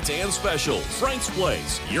updates and specials. Frank's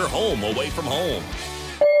Place, your home away from home.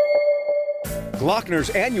 Glockner's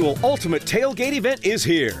annual Ultimate Tailgate event is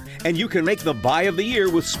here, and you can make the buy of the year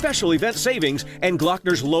with special event savings and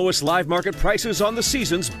Glockner's lowest live market prices on the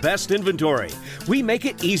season's best inventory. We make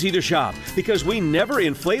it easy to shop because we never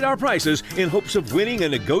inflate our prices in hopes of winning a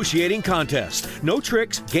negotiating contest. No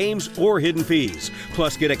tricks, games, or hidden fees.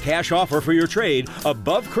 Plus, get a cash offer for your trade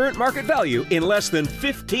above current market value in less than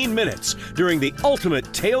 15 minutes during the Ultimate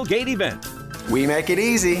Tailgate event. We make it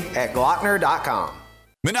easy at Glockner.com.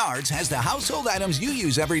 Menards has the household items you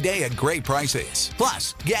use every day at great prices.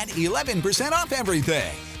 Plus, get 11% off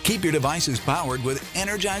everything. Keep your devices powered with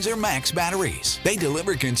Energizer Max batteries. They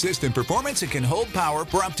deliver consistent performance and can hold power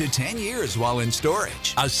for up to 10 years while in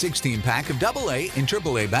storage. A 16-pack of AA and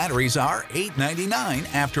AAA batteries are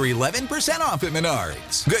 $8.99 after 11% off at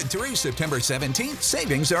Menards. Good through September 17th.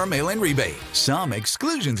 Savings are mail-in rebate. Some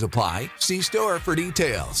exclusions apply. See store for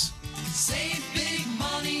details. Save big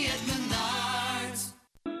money at Menards.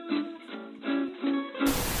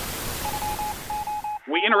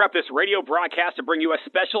 We interrupt this radio broadcast to bring you a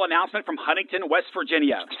special announcement from Huntington, West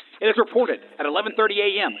Virginia. It is reported at 11:30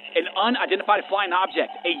 a.m. an unidentified flying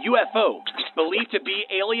object, a UFO, believed to be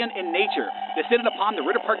alien in nature, descended upon the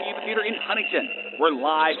Ritter Park Amphitheater in Huntington. We're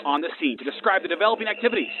live on the scene to describe the developing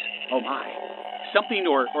activities. Oh my. Something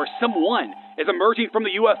or someone is emerging from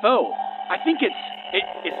the UFO. I think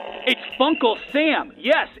it's Funkle Sam.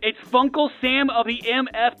 Yes, it's Funkle Sam of the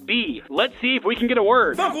MFB. Let's see if we can get a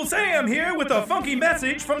word. Funkle Sam here with a funky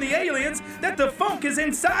message from the aliens that the funk is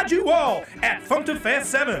inside you all at Funkfest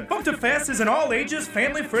 7. Funkfest is an all-ages,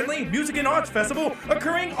 family-friendly music and arts festival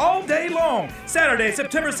occurring all day long. Saturday,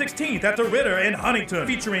 September 16th at the Ritter in Huntington,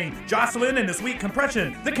 featuring Jocelyn and the Sweet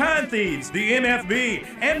Compression, the Kind Thieves, the MFB,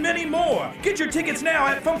 and many more. Get your tickets now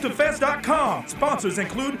at Funkfest.com. Sponsors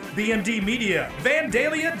include BMD Media,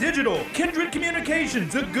 Vandalia Digital, Kindred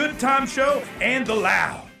Communications, The Good Time Show, and The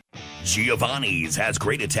Loud. Giovanni's has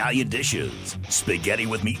great Italian dishes. Spaghetti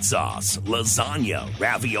with meat sauce, lasagna,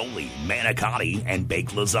 ravioli, manicotti, and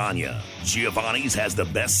baked lasagna. Giovanni's has the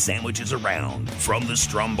best sandwiches around, from the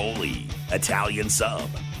stromboli, Italian sub,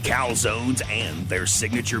 calzones, and their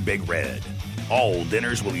signature Big Red. All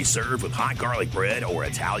dinners will be served with hot garlic bread or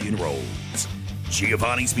Italian rolls.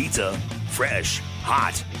 Giovanni's Pizza, fresh,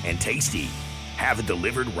 hot, and tasty. Have it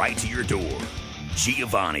delivered right to your door.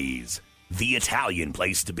 Giovanni's, the Italian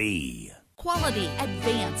place to be. Quality,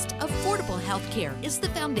 advanced, affordable health care is the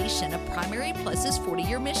foundation of Primary Plus's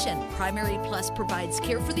 40-year mission. Primary Plus provides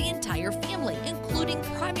care for the entire family, including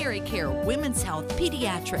primary care, women's health,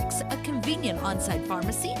 pediatrics, a convenient on-site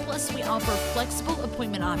pharmacy, plus we offer flexible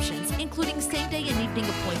appointment options, including same-day and evening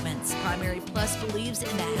appointments. Primary Plus believes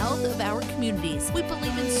in the health of our communities. We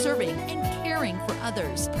believe in serving and caring for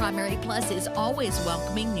others. Primary Plus is always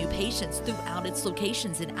welcoming new patients throughout its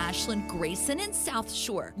locations in Ashland, Grayson, and South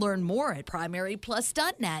Shore. Learn more at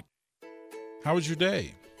primaryplus.net. How was your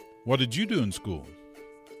day? What did you do in school?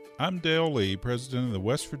 I'm Dale Lee, president of the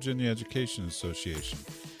West Virginia Education Association,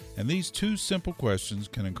 and these two simple questions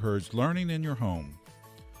can encourage learning in your home.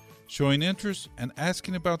 Showing interest and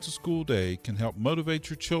asking about the school day can help motivate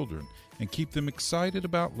your children and keep them excited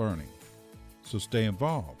about learning. So stay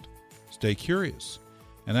involved, stay curious,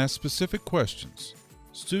 and ask specific questions.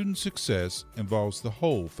 Student success involves the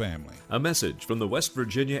whole family. A message from the West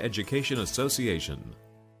Virginia Education Association.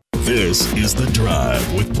 This is The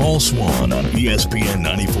Drive with Paul Swan on ESPN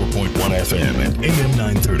 94.1 FM and AM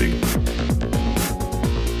 930.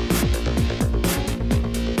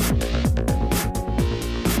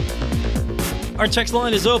 Our text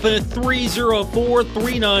line is open at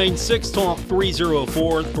 304-396-TALK,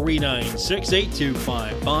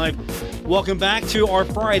 304-396-8255. Welcome back to our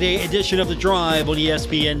Friday edition of The Drive on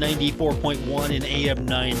ESPN 94.1 and AM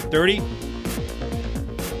 930.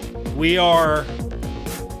 We are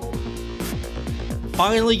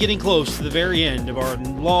finally getting close to the very end of our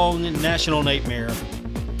long national nightmare.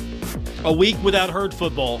 A week without Herd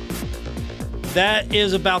football. That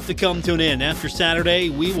is about to come to an end. After Saturday,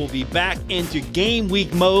 we will be back into game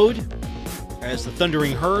week mode as the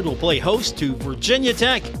Thundering Herd will play host to Virginia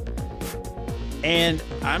Tech. And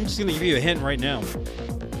I'm just going to give you a hint right now.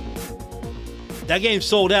 That game's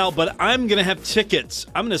sold out, but I'm going to have tickets.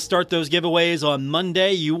 I'm going to start those giveaways on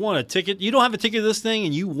Monday. You want a ticket? You don't have a ticket to this thing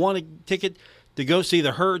and you want a ticket to go see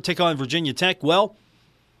the Herd take on Virginia Tech? Well,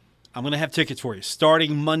 I'm going to have tickets for you.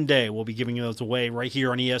 Starting Monday, we'll be giving those away right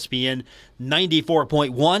here on ESPN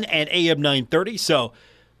 94.1 and AM 930. So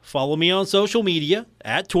follow me on social media,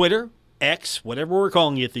 at Twitter, X, whatever we're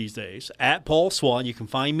calling it these days, at Paul Swan. You can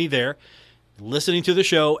find me there. Listening to the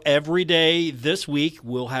show every day this week.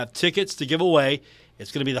 We'll have tickets to give away.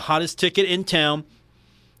 It's going to be the hottest ticket in town.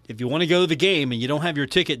 If you want to go to the game and you don't have your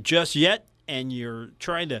ticket just yet and you're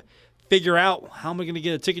trying to figure out how am I going to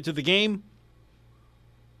get a ticket to the game,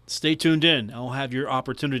 stay tuned in. I'll have your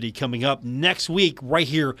opportunity coming up next week right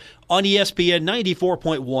here on ESPN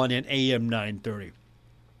 94.1 and AM 930.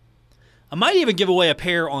 I might even give away a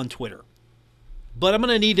pair on Twitter. But I'm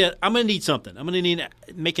going to need something. I'm going to need to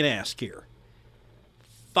make an ask here.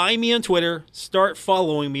 Find me on Twitter. Start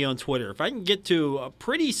following me on Twitter. If I can get to a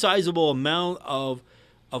pretty sizable amount of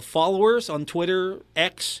followers on Twitter,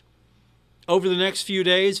 X, over the next few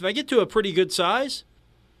days, if I get to a pretty good size,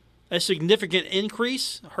 a significant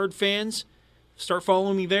increase, Herd fans start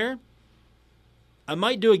following me there, I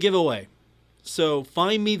might do a giveaway. So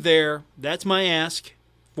find me there. That's my ask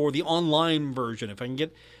for the online version. If I can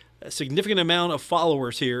get a significant amount of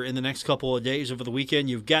followers here in the next couple of days over the weekend,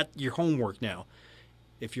 you've got your homework now.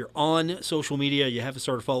 If you're on social media, you haven't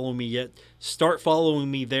started following me yet, start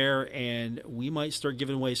following me there, and we might start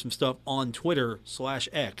giving away some stuff on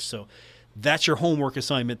Twitter/X. So that's your homework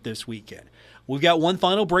assignment this weekend. We've got one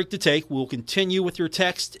final break to take. We'll continue with your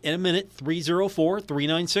text in a minute,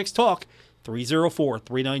 304-396-TALK,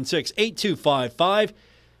 304-396-8255.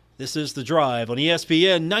 This is The Drive on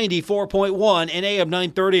ESPN 94.1 and AM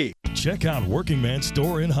 930. Check out Working Man's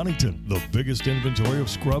Store in Huntington, the biggest inventory of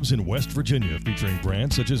scrubs in West Virginia, featuring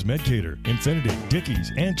brands such as Medcater, Infinity,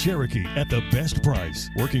 Dickies, and Cherokee at the best price.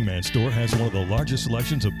 Working Man's Store has one of the largest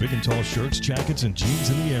selections of big and tall shirts, jackets, and jeans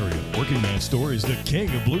in the area. Working Man's Store is the king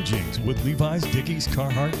of blue jeans with Levi's, Dickies,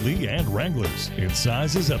 Carhartt, Lee, and Wranglers in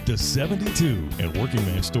sizes up to 72. And Working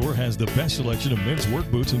Man's Store has the best selection of men's work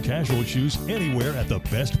boots and casual shoes anywhere at the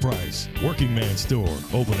best price. Working Man's Store,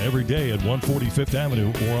 open every day at 145th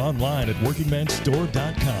Avenue or online at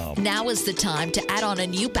workingmanstore.com. Now is the time to add on a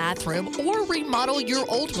new bathroom or remodel your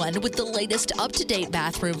old one with the latest up-to-date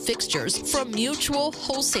bathroom fixtures from Mutual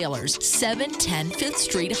Wholesalers, 710 5th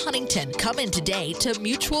Street, Huntington. Come in today to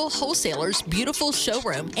Mutual Wholesalers' beautiful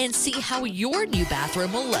showroom and see how your new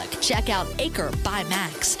bathroom will look. Check out Acre by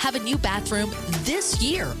Max. Have a new bathroom this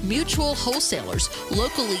year. Mutual Wholesalers,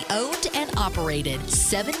 locally owned and operated,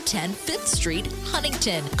 710 5th Street,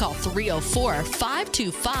 Huntington. Call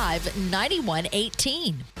 304-525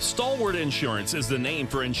 855-9118. Stalwart Insurance is the name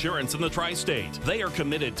for insurance in the tri-state. They are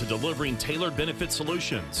committed to delivering tailored benefit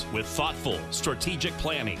solutions with thoughtful, strategic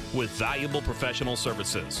planning with valuable professional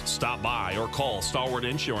services. Stop by or call Stalwart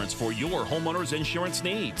Insurance for your homeowner's insurance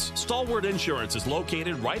needs. Stalwart Insurance is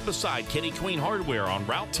located right beside Kenny Queen Hardware on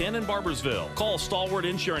Route 10 in Barbersville. Call Stalwart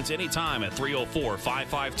Insurance anytime at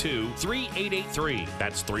 304-552-3883.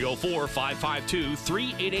 That's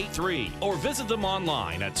 304-552-3883. Or visit them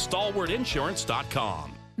online at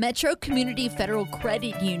stalwartinsurance.com. Metro Community Federal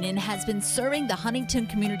Credit Union has been serving the Huntington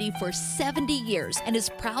community for 70 years and is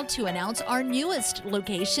proud to announce our newest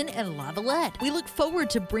location in Lavallette. We look forward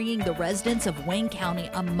to bringing the residents of Wayne County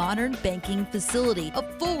a modern banking facility, a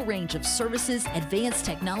full range of services, advanced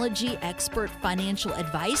technology, expert financial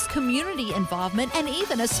advice, community involvement, and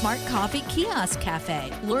even a smart coffee kiosk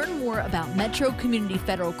cafe. Learn more about Metro Community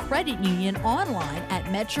Federal Credit Union online at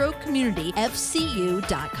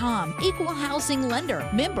metrocommunityfcu.com. Equal housing lender.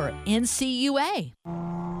 Member NCUA.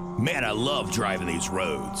 Man, I love driving these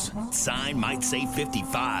roads. Sign might say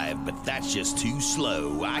 55, but that's just too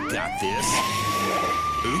slow. I got this.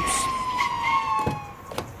 Oops.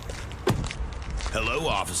 Hello,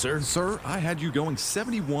 officer. Sir, I had you going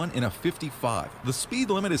 71 in a 55. The speed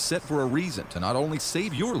limit is set for a reason, to not only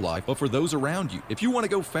save your life, but for those around you. If you want to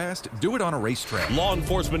go fast, do it on a racetrack. Law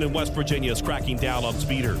enforcement in West Virginia is cracking down on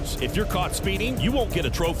speeders. If you're caught speeding, you won't get a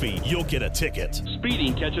trophy, you'll get a ticket.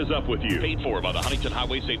 Speeding catches up with you. Paid for by the Huntington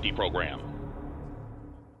Highway Safety Program.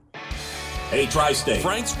 Hey, Tri-State.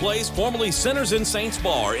 Frank's Place, formerly Sinners and Saints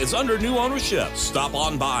Bar, is under new ownership. Stop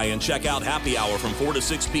on by and check out Happy Hour from 4 to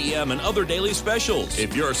 6 p.m. and other daily specials.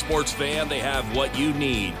 If you're a sports fan, they have what you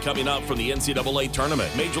need coming up from the NCAA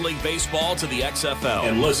tournament, Major League Baseball to the XFL.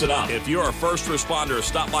 And listen up. If you're a first responder,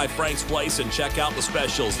 stop by Frank's Place and check out the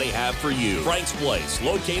specials they have for you. Frank's Place,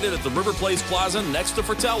 located at the River Place Plaza next to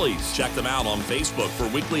Fratelli's. Check them out on Facebook for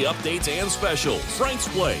weekly updates and specials. Frank's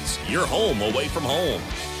Place, your home away from home.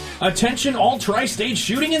 Attention all tri-state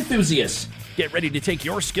shooting enthusiasts. Get ready to take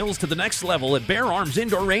your skills to the next level at Bear Arms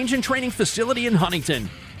Indoor Range and Training Facility in Huntington.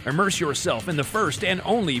 Immerse yourself in the first and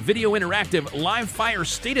only video interactive live fire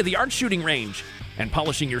state-of-the-art shooting range. And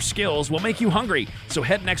polishing your skills will make you hungry, so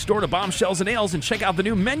head next door to Bombshells and Ales and check out the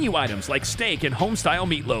new menu items like steak and home-style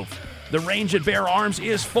meatloaf. The range at Bear Arms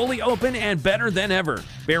is fully open and better than ever.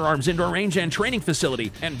 Bear Arms Indoor Range and Training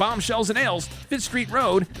Facility and Bombshells and Ales, 5th Street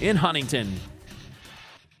Road in Huntington.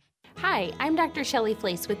 Hi, I'm Dr. Shelley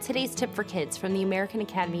Flace with today's tip for kids from the American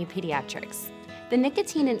Academy of Pediatrics. The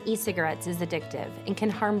nicotine in e-cigarettes is addictive and can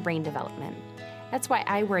harm brain development. That's why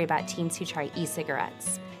I worry about teens who try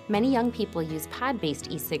e-cigarettes. Many young people use pod-based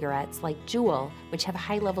e-cigarettes like Juul, which have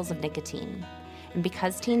high levels of nicotine. And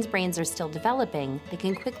because teens' brains are still developing, they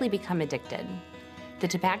can quickly become addicted. The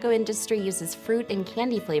tobacco industry uses fruit and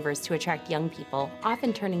candy flavors to attract young people,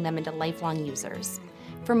 often turning them into lifelong users.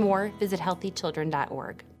 For more, visit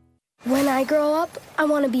healthychildren.org. When I grow up, I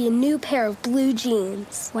want to be a new pair of blue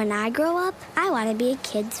jeans. When I grow up, I want to be a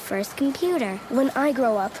kid's first computer. When I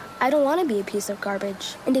grow up, I don't want to be a piece of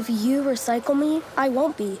garbage. And if you recycle me, I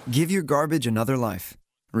won't be. Give your garbage another life.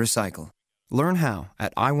 Recycle. Learn how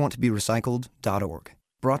at iwanttoberecycled.org.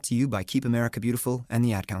 Brought to you by Keep America Beautiful and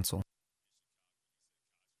the Ad Council.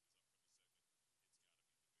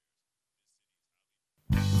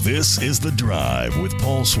 This is The Drive with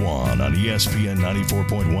Paul Swan on ESPN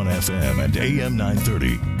 94.1 FM and AM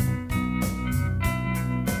 930.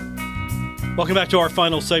 Welcome back to our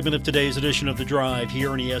final segment of today's edition of The Drive here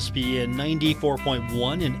on ESPN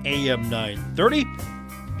 94.1 and AM 930.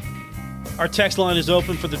 Our text line is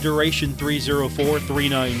open for the duration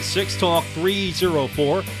 304-396. Talk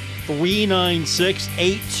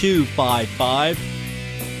 304-396-8255.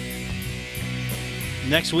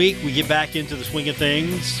 Next week, we get back into the swing of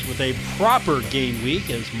things with a proper game week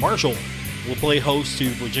as Marshall will play host to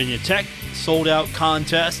Virginia Tech. Sold-out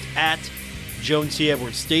contest at Jones C.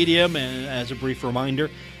 Edwards Stadium. And as a brief reminder,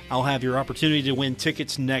 I'll have your opportunity to win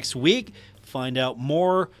tickets next week. Find out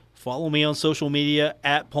more. Follow me on social media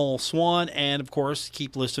at Paul Swan. And, of course,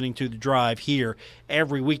 keep listening to The Drive here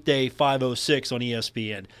every weekday, 5:06 on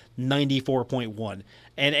ESPN 94.1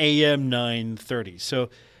 and AM 930. So,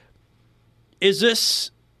 is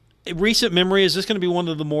this, recent memory, is this going to be one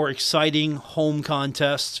of the more exciting home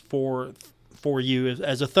contests for you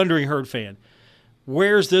as a Thundering Herd fan?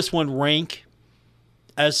 Where's this one rank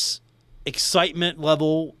as excitement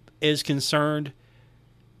level is concerned?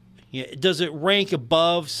 Does it rank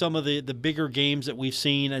above some of the bigger games that we've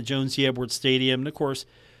seen at Jones C. Edwards Stadium? And, of course,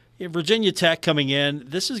 Virginia Tech coming in,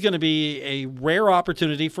 this is going to be a rare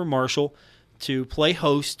opportunity for Marshall to play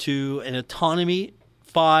host to an Autonomy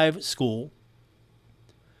 5 school.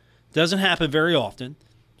 Doesn't happen very often.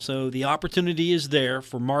 So the opportunity is there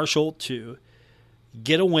for Marshall to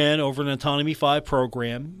get a win over an Autonomy 5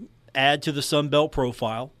 program, add to the Sun Belt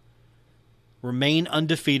profile, remain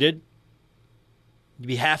undefeated. You'd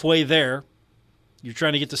be halfway there. You're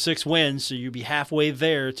trying to get to 6 wins, so you'd be halfway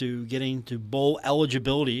there to getting to bowl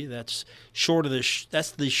eligibility. That's short of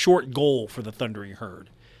that's the short goal for the Thundering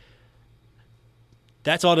Herd.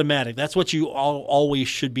 That's automatic. That's what you always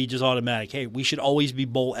should be, just automatic. Hey, we should always be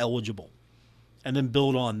bowl eligible, and then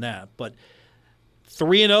build on that. But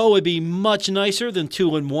 3-0 would be much nicer than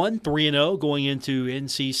 2-1. 3-0 going into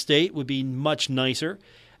NC State would be much nicer,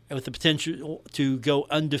 with the potential to go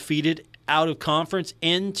undefeated out of conference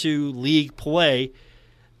into league play.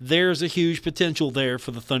 There's a huge potential there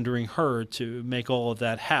for the Thundering Herd to make all of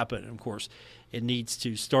that happen. And of course, it needs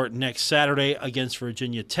to start next Saturday against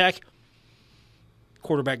Virginia Tech.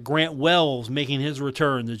 Quarterback Grant Wells making his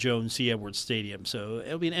return to Jones C. Edwards Stadium. So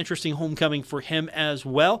it'll be an interesting homecoming for him as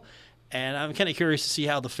well. And I'm kind of curious to see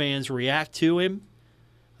how the fans react to him.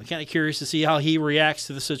 I'm kind of curious to see how he reacts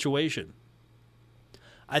to the situation.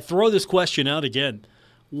 I throw this question out again.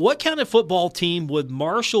 What kind of football team would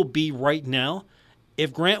Marshall be right now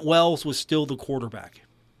if Grant Wells was still the quarterback?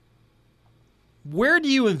 Where do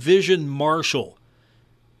you envision Marshall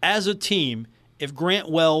as a team if Grant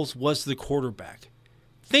Wells was the quarterback?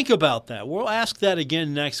 Think about that. We'll ask that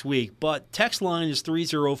again next week, but text line is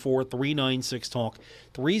 304-396-TALK,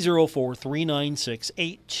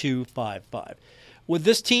 304-396-8255. Would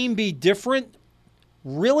this team be different?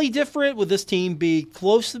 Really different? Would this team be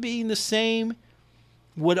close to being the same?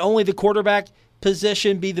 Would only the quarterback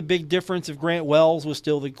position be the big difference if Grant Wells was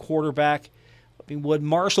still the quarterback? I mean, would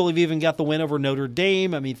Marshall have even got the win over Notre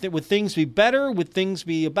Dame? I mean, would things be better? Would things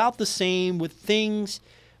be about the same? Would things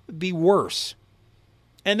be worse?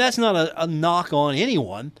 And that's not a knock on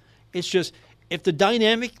anyone. It's just if the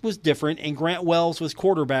dynamic was different and Grant Wells was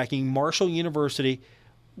quarterbacking Marshall University,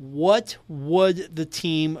 what would the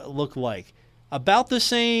team look like? About the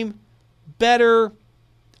same, better,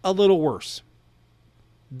 a little worse.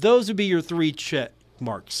 Those would be your 3 check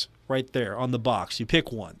marks right there on the box. You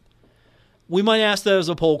pick one. We might ask that as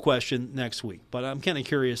a poll question next week, but I'm kind of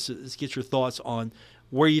curious to get your thoughts on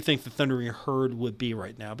where you think the Thundering Herd would be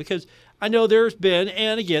right now. Because I know there's been,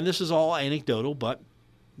 and again, this is all anecdotal, but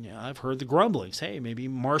I've heard the grumblings. Hey, maybe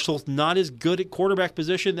Marshall's not as good at quarterback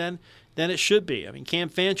position than it should be. I mean, Cam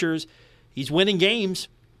Fancher's, he's winning games.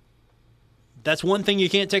 That's one thing you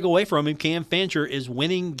can't take away from him. Cam Fancher is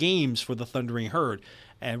winning games for the Thundering Herd.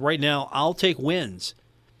 And right now, I'll take wins.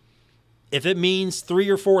 If it means 3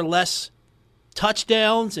 or 4 less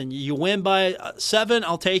touchdowns and you win by 7,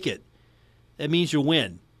 I'll take it. That means you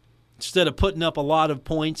win. Instead of putting up a lot of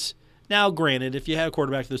points. Now, granted, if you had a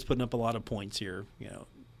quarterback that's putting up a lot of points here,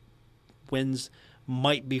 wins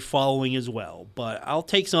might be following as well. But I'll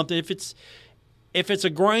take something. If it's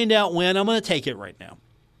a grind-out win, I'm going to take it right now.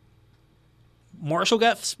 Marshall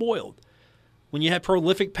got spoiled when you had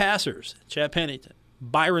prolific passers, Chad Pennington,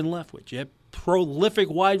 Byron Leftwich. You had prolific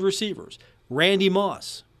wide receivers, Randy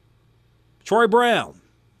Moss, Troy Brown.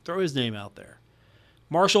 Throw his name out there.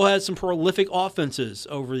 Marshall had some prolific offenses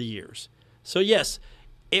over the years. So, yes,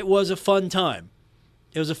 it was a fun time.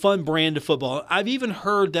 It was a fun brand of football. I've even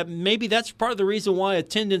heard that maybe that's part of the reason why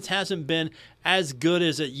attendance hasn't been as good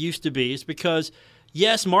as it used to be. It's because,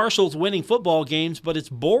 yes, Marshall's winning football games, but it's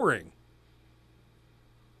boring.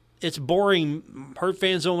 It's boring. Herd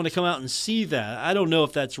fans don't want to come out and see that. I don't know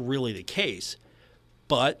if that's really the case.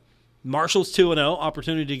 But Marshall's 2-0,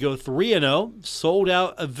 opportunity to go 3-0.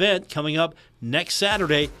 Sold-out event coming up next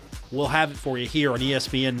Saturday. We'll have it for you here on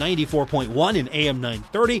ESPN 94.1 and AM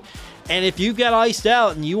 930. And if you've got iced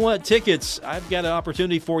out and you want tickets, I've got an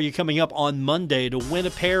opportunity for you coming up on Monday to win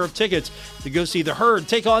a pair of tickets to go see the Herd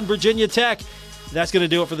take on Virginia Tech. That's going to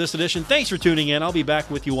do it for this edition. Thanks for tuning in. I'll be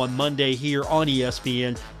back with you on Monday here on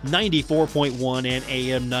ESPN 94.1 and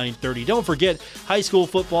AM 930. Don't forget, high school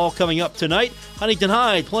football coming up tonight. Huntington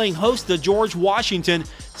High playing host to George Washington.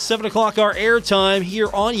 7 o'clock our airtime here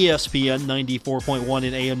on ESPN 94.1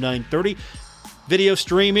 and AM 930. Video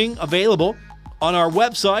streaming available on our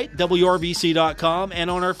website, WRVC.com, and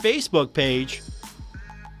on our Facebook page.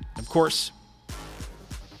 Of course,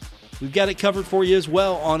 we've got it covered for you as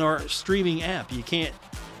well on our streaming app. You can't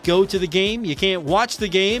go to the game. You can't watch the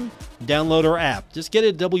game. Download our app. Just get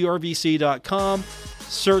it at WRVC.com.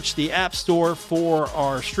 Search the App Store for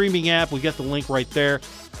our streaming app. We've got the link right there,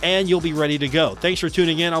 and you'll be ready to go. Thanks for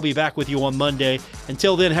tuning in. I'll be back with you on Monday.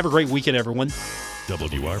 Until then, have a great weekend, everyone.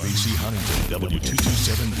 WRVC Huntington,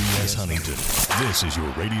 W227BS Huntington. This is your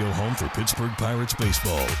radio home for Pittsburgh Pirates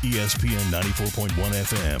baseball. ESPN 94.1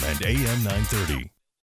 FM and AM 930.